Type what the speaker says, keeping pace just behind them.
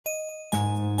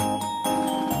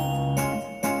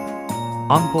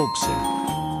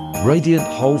Unboxing. Radiant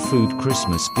Whole Food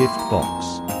Christmas Gift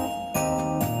Box.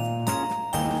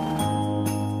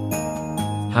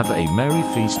 Have a merry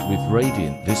feast with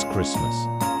Radiant this Christmas.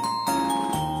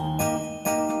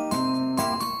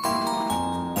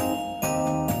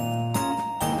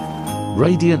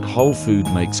 Radiant Whole Food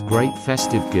makes great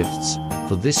festive gifts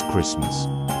for this Christmas.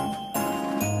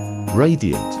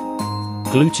 Radiant.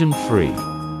 Gluten-free.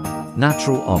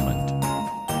 Natural almond.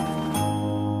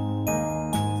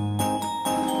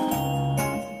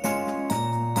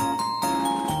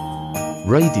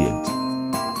 Radiant.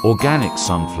 Organic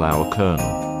sunflower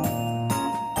kernel.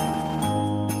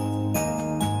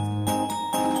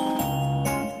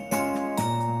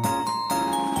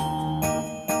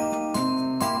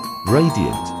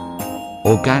 Radiant.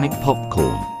 Organic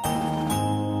popcorn.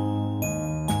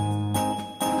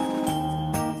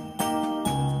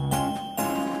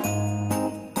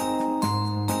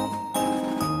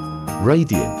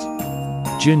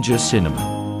 Radiant. Ginger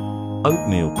cinnamon.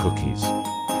 Oatmeal cookies.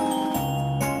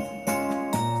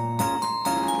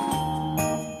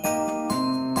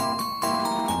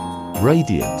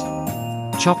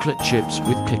 Radiant. Chocolate chips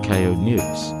with cacao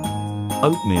nibs.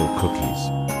 Oatmeal cookies.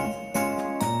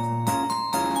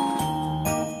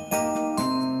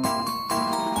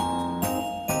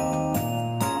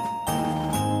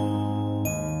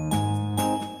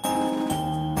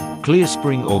 Clear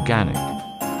Spring Organic.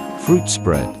 Fruit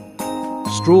spread.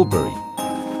 Strawberry.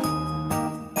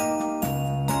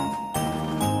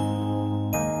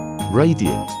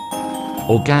 Radiant.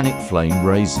 Organic flame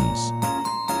raisins.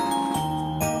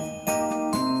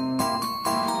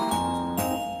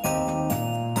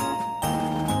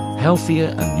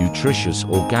 Healthier and nutritious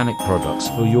organic products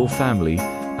for your family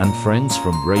and friends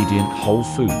from Radiant Whole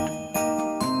Food.